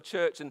explosion of the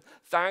church and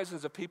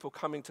thousands of people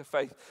coming to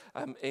faith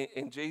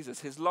in Jesus.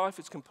 His life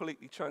is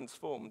completely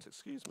transformed.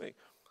 Excuse me.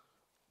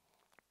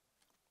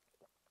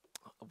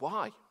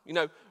 Why?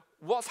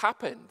 What's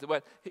happened?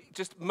 When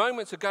just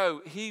moments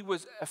ago, he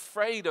was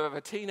afraid of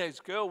a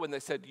teenage girl when they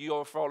said,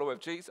 "You're a follower of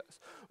Jesus."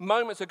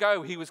 Moments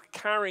ago, he was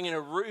carrying in a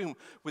room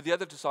with the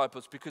other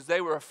disciples because they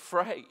were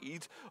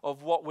afraid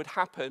of what would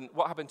happen.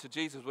 What happened to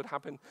Jesus would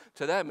happen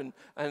to them.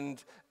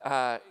 And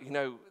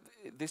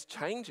this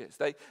changes.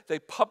 They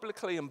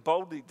publicly and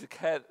boldly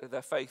declare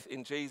their faith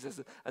in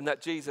Jesus and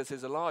that Jesus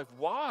is alive.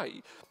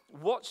 Why?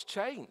 What's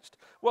changed?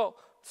 Well,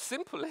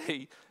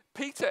 simply,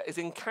 Peter has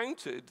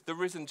encountered the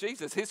risen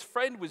Jesus. His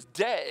friend was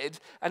dead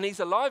and he's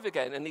alive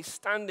again and he's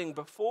standing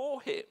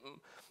before him.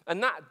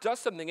 And that does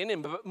something in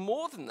him. But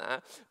more than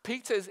that,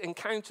 Peter's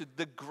encountered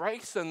the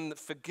grace and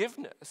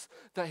forgiveness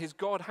that his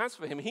God has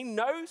for him. He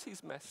knows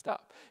he's messed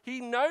up.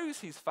 He knows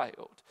he's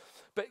failed.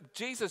 But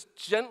Jesus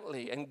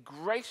gently and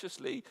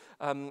graciously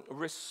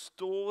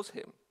restores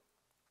him.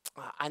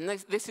 And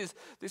this is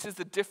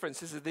the difference.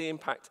 This is the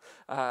impact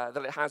that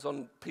it has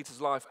on Peter's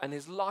life, and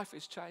his life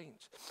is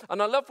changed. And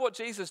I love what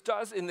Jesus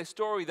does in this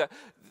story. That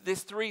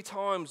this 3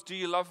 times, "Do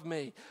you love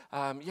me?"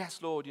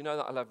 "Yes, Lord, you know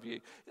that I love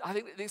you." I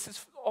think this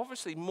is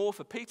obviously more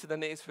for Peter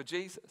than it is for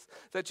Jesus.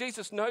 That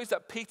Jesus knows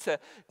that Peter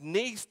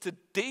needs to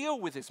deal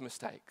with his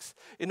mistakes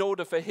in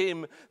order for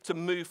him to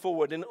move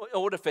forward, in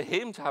order for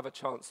him to have a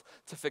chance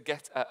to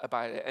forget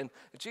about it. And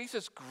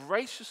Jesus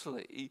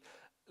graciously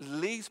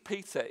leads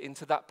Peter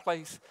into that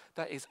place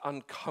that is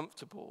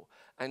uncomfortable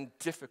and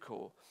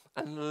difficult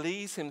and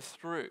leads him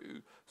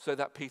through so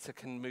that Peter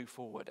can move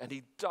forward. And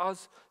he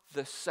does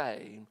the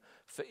same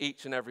for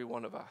each and every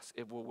one of us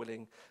if we're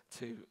willing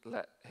to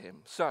let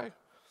him. So,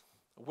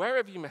 where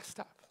have you messed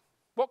up?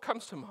 What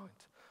comes to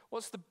mind?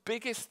 What's the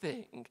biggest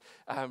thing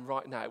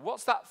right now?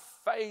 What's that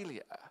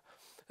failure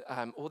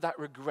or that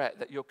regret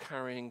that you're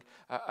carrying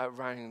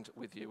around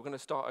with you? We're going to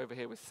start over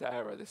here with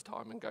Sarah this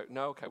time and go,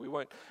 no, okay, we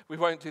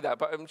won't do that.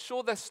 But I'm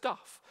sure there's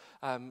stuff.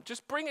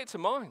 Just bring it to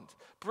mind.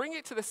 Bring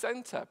it to the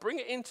center. Bring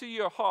it into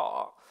your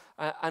heart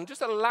and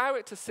just allow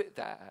it to sit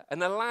there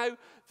and allow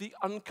the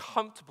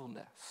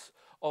uncomfortableness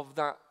of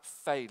that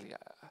failure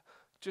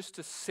just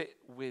to sit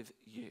with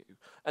you.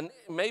 And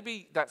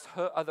maybe that's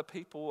hurt other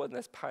people and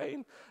there's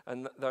pain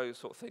and those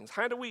sort of things.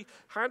 How do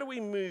we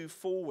move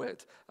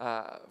forward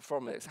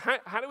from this?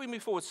 How do we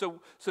move forward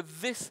so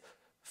this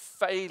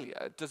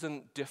failure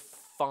doesn't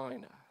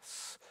define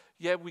us?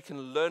 Yeah, we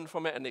can learn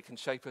from it and it can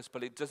shape us,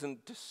 but it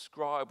doesn't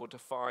describe or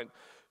define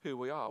who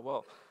we are.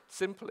 Well,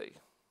 simply,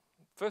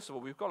 first of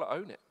all, we've got to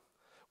own it.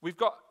 We've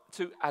got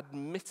to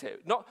admit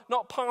it,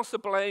 not pass the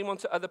blame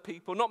onto other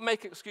people, not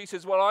make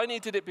excuses. Well, I only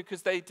did it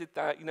because they did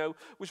that,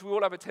 which we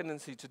all have a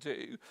tendency to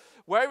do.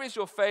 Where is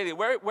your failure?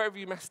 Where have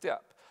you messed it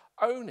up?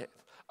 Own it.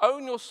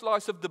 Own your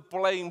slice of the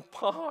blame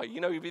pie.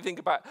 If you think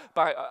about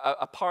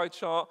a pie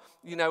chart,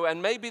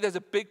 and maybe there's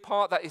a big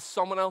part that is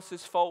someone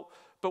else's fault,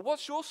 but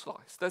what's your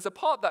slice? There's a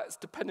part that's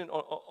dependent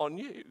on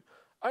you.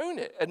 Own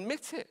it.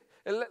 Admit it.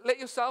 And let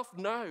yourself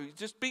know.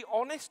 Just be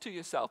honest to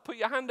yourself. Put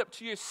your hand up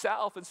to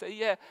yourself and say,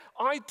 yeah,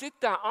 I did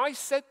that. I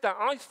said that.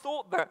 I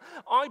thought that.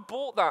 I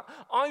bought that.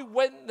 I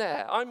went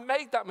there. I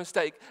made that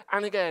mistake.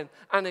 And again,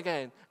 and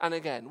again, and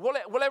again.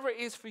 Whatever it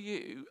is for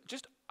you,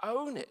 just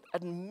own it.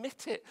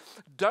 Admit it.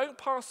 Don't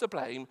pass the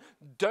blame.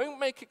 Don't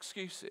make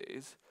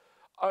excuses.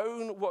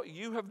 Own what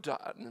you have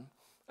done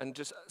and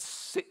just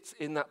sit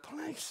in that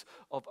place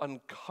of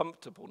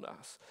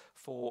uncomfortableness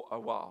for a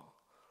while.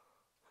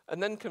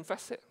 And then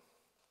confess it.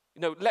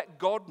 Let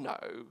God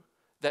know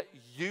that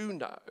you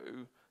know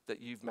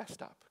that you've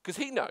messed up. Because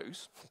he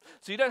knows.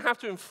 So you don't have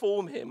to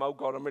inform him, oh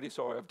God, I'm really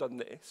sorry, I've done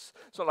this.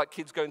 It's not like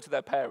kids going to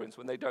their parents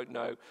when they don't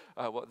know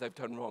what they've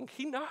done wrong.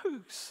 He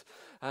knows.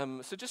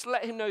 So just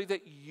let him know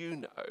that you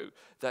know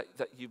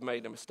that you've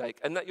made a mistake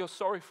and that you're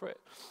sorry for it.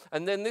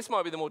 And then this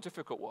might be the more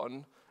difficult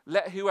one.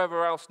 Let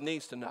whoever else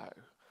needs to know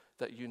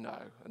that you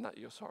know and that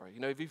you're sorry.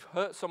 If you've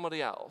hurt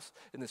somebody else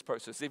in this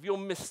process, if your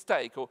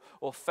mistake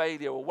or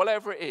failure or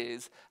whatever it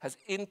is has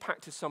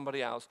impacted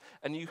somebody else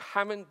and you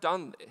haven't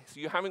done this,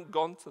 you haven't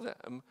gone to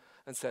them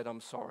and said,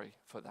 I'm sorry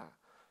for that.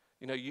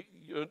 You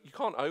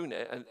can't own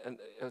it, and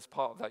as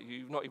part of that,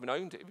 you've not even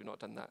owned it if you've not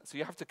done that. So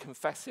you have to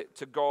confess it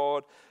to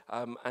God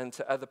and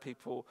to other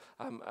people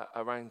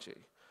around you.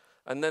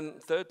 And then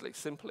thirdly,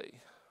 simply,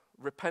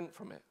 repent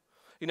from it.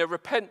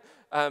 Repent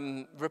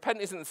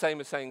isn't the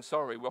same as saying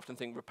sorry. We often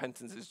think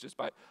repentance is just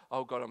like,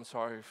 oh God, I'm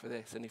sorry for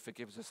this, and he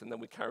forgives us, and then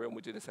we carry on,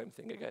 we do the same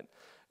thing again.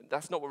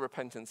 That's not what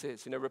repentance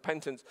is.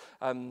 Repentance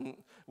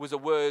was a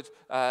word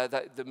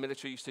that the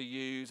military used to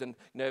use, and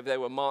if they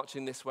were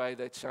marching this way,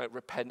 they'd shout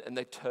repent, and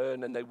they'd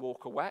turn and they'd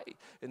walk away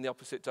in the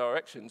opposite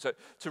direction. So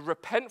to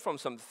repent from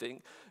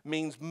something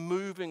means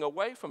moving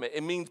away from it.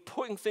 It means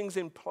putting things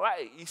in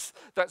place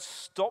that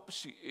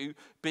stops you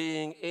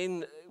being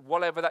in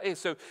whatever that is.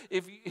 So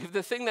if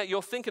the thing that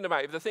you're thinking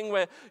about, if the thing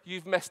where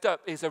you've messed up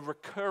is a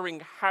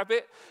recurring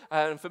habit,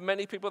 and for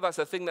many people that's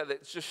a thing that they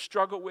just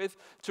struggle with,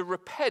 to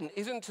repent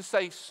isn't to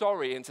say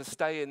sorry and to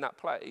stay in that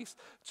place.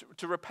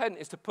 To repent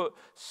is to put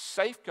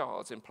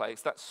safeguards in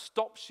place that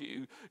stops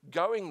you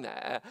going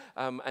there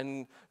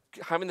and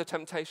having the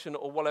temptation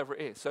or whatever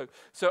it is.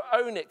 So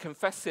own it,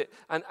 confess it,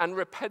 and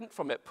repent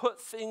from it. Put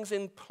things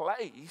in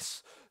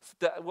place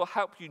that will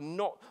help you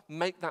not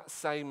make that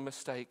same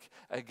mistake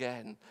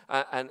again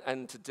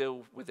and to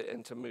deal with it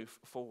and to move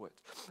forward.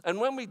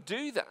 And when we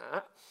do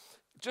that,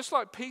 just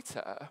like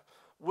Peter,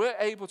 we're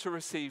able to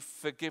receive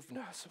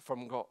forgiveness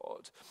from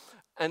God.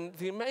 And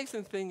the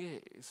amazing thing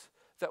is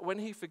that when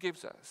he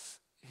forgives us,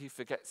 he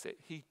forgets it.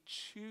 He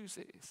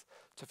chooses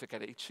to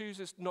forget it. He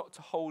chooses not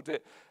to hold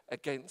it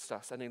against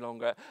us any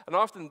longer. And I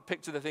often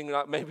picture the thing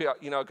like maybe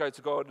I go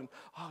to God and,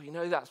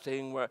 that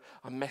thing where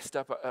I messed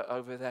up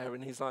over there.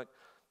 And he's like,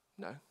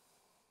 no,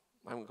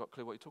 I haven't got a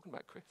clue what you're talking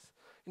about, Chris.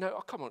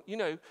 Oh, come on.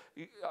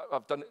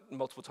 I've done it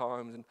multiple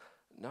times. And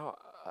no,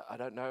 I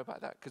don't know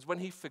about that. Because when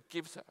he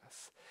forgives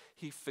us,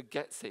 he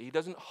forgets it. He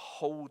doesn't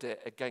hold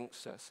it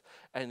against us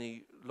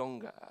any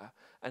longer.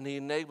 And he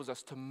enables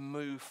us to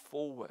move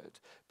forward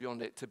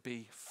beyond it, to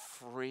be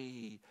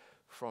free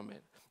from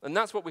it. And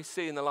that's what we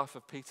see in the life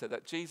of Peter,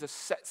 that Jesus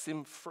sets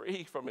him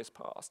free from his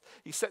past.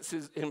 He sets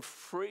him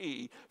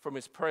free from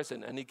his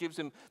present, and he gives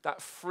him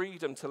that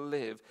freedom to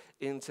live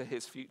into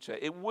his future.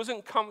 It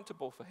wasn't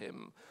comfortable for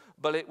him,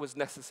 but it was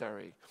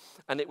necessary,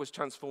 and it was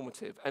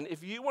transformative. And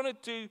if you want to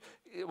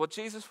do what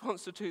Jesus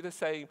wants to do the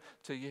same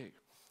to you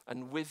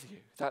and with you,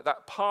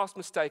 that past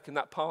mistake and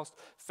that past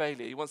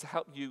failure, he wants to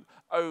help you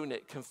own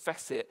it,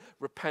 confess it,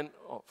 repent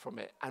from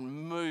it, and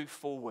move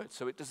forward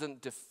so it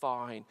doesn't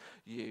define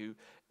you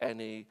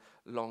any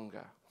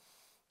longer.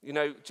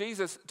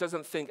 Jesus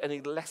doesn't think any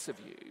less of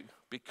you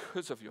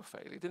because of your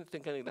failure. He didn't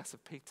think any less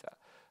of Peter.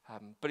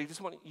 But he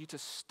just wants you to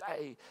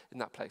stay in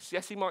that place.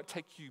 Yes, he might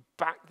take you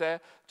back there,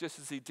 just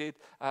as he did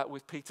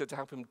with Peter, to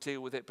help him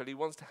deal with it, but he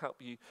wants to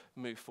help you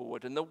move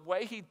forward. And the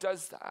way he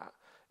does that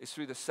is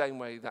through the same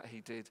way that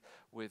he did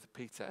with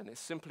Peter. And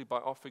it's simply by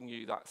offering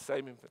you that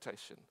same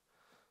invitation: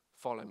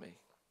 follow me.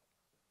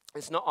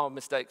 It's not our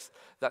mistakes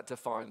that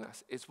define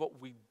us. It's what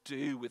we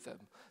do with them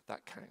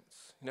that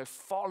counts.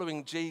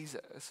 Following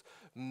Jesus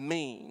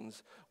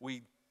means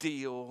we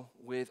deal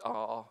with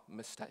our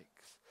mistakes.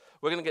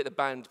 We're going to get the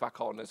band back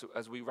on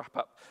as we wrap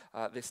up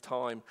this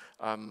time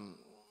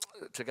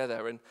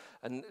together.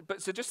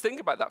 But so just think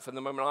about that for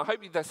the moment. I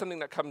hope there's something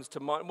that comes to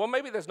mind. Well,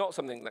 maybe there's not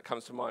something that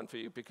comes to mind for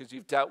you because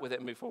you've dealt with it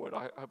and moved forward.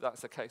 I hope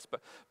that's the case.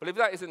 But if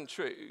that isn't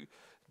true,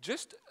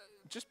 just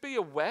be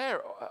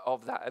aware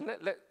of that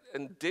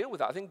and deal with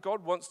that. I think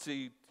God wants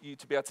you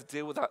to be able to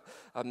deal with that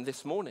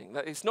this morning.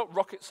 That it's not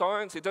rocket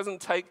science. It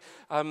doesn't take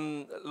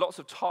lots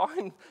of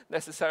time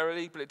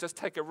necessarily, but it does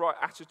take a right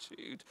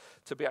attitude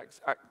to be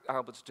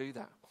able to do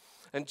that.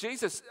 And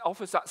Jesus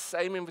offers that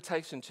same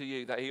invitation to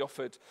you that he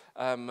offered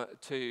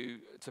to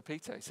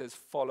Peter. He says,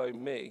 follow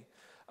me.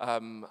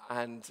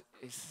 And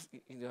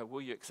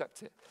will you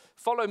accept it?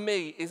 Follow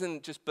me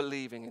isn't just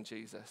believing in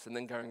Jesus and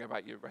then going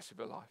about your rest of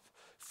your life.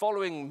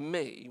 Following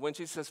me, when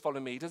Jesus says follow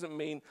me, doesn't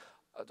mean,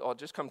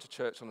 just come to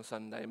church on a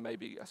Sunday and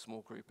maybe a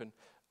small group. And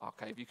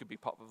okay, if you could be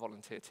part of a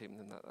volunteer team,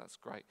 then that's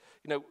great.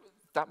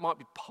 That might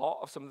be part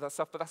of some of that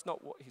stuff, but that's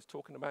not what he's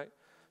talking about.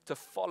 To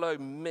follow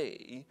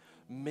me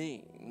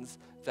means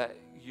that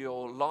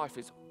your life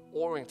is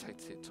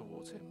orientated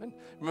towards him. And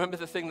remember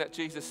the thing that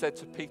Jesus said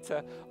to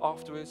Peter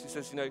afterwards? He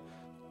says,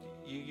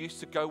 you used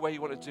to go where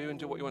you want to do and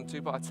do what you want to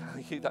do, but I tell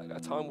you that a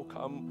time will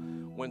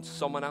come when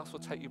someone else will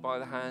take you by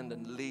the hand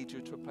and lead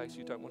you to a place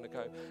you don't want to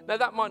go. Now,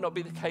 that might not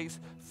be the case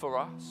for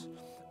us,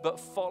 but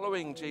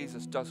following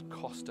Jesus does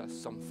cost us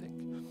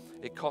something.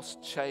 It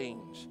costs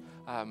change.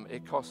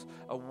 It costs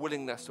a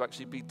willingness to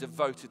actually be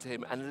devoted to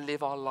him and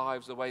live our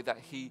lives the way that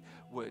he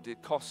would.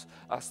 It costs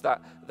us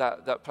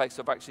that place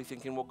of actually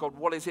thinking, well, God,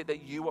 what is it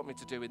that you want me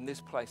to do in this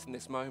place, in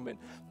this moment?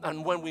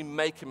 And when we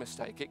make a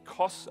mistake, it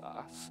costs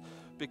us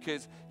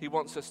because he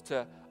wants us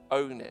to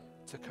own it,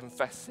 to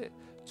confess it,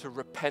 to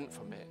repent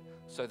from it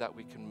so that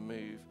we can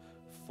move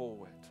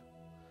forward.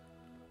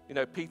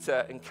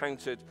 Peter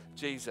encountered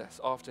Jesus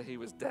after he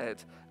was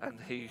dead and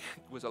he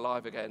was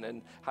alive again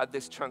and had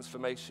this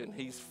transformation.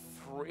 He's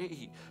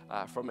free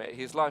from it.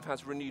 His life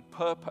has renewed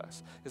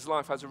purpose. His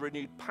life has a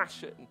renewed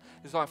passion.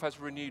 His life has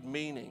renewed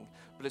meaning.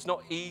 But it's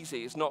not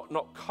easy. It's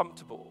not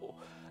comfortable.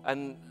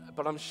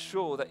 But I'm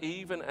sure that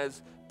even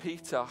as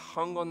Peter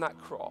hung on that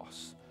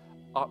cross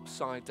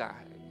upside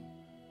down,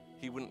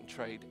 he wouldn't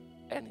trade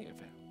any of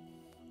it.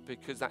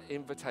 Because that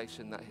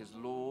invitation that his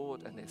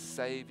Lord and his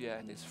Savior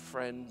and his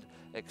friend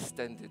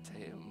extended to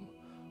him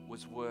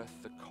was worth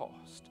the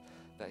cost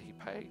that he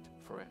paid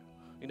for it.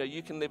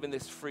 You can live in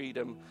this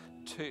freedom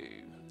too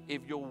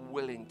if you're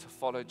willing to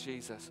follow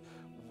Jesus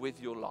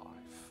with your life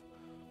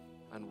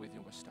and with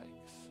your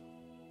mistakes.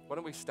 Why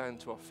don't we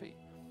stand to our feet?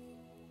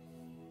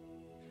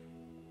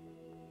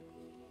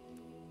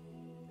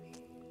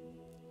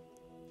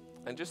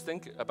 And just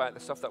think about the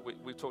stuff that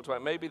we've talked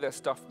about. Maybe there's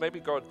stuff, maybe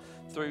God,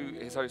 through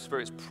his Holy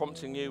Spirit, is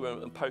prompting you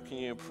and poking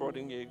you and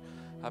prodding you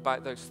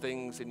about those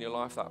things in your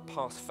life, that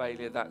past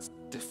failure that's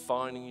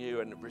defining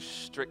you and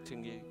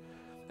restricting you.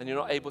 And you're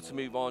not able to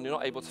move on. You're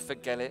not able to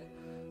forget it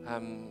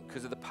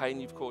because of the pain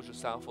you've caused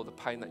yourself or the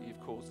pain that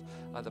you've caused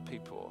other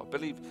people. I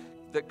believe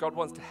that God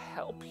wants to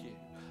help you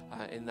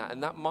in that.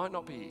 And that might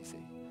not be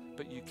easy,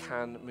 but you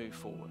can move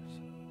forward.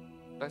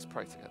 Let's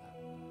pray together.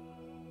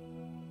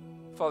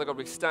 Father God,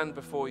 we stand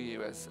before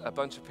you as a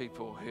bunch of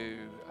people who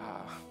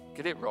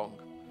get it wrong.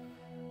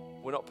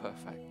 We're not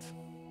perfect.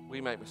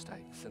 We make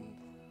mistakes. And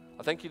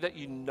I thank you that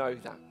you know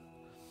that.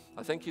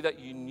 I thank you that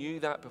you knew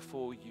that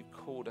before you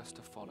called us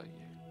to follow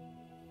you.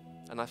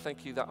 And I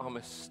thank you that our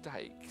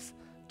mistakes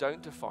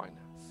don't define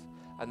us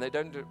and they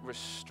don't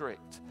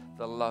restrict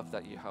the love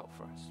that you have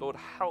for us. Lord,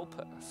 help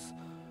us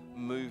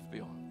move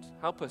beyond.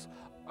 Help us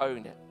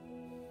own it,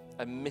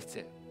 admit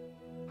it.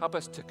 Help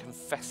us to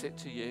confess it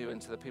to you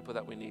and to the people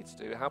that we need to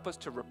do. Help us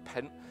to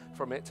repent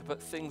from it, to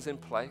put things in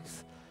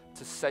place,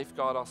 to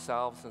safeguard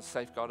ourselves and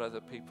safeguard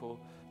other people,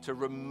 to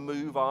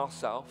remove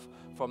ourselves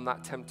from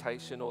that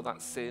temptation or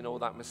that sin or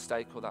that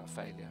mistake or that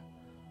failure.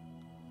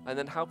 And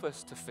then help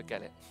us to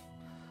forget it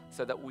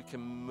so that we can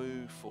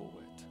move forward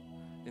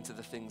into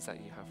the things that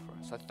you have for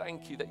us. I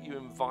thank you that you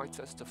invite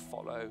us to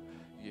follow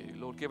you.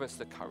 Lord, give us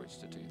the courage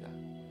to do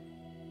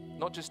that.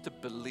 Not just to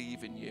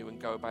believe in you and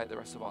go about the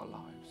rest of our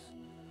lives,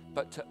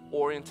 but to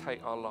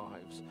orientate our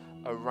lives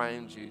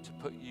around you, to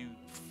put you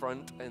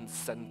front and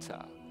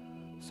center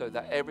so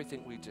that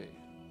everything we do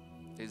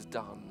is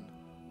done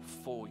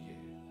for you,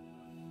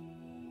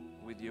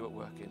 with you at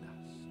work in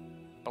us.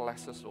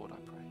 Bless us, Lord, I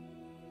pray.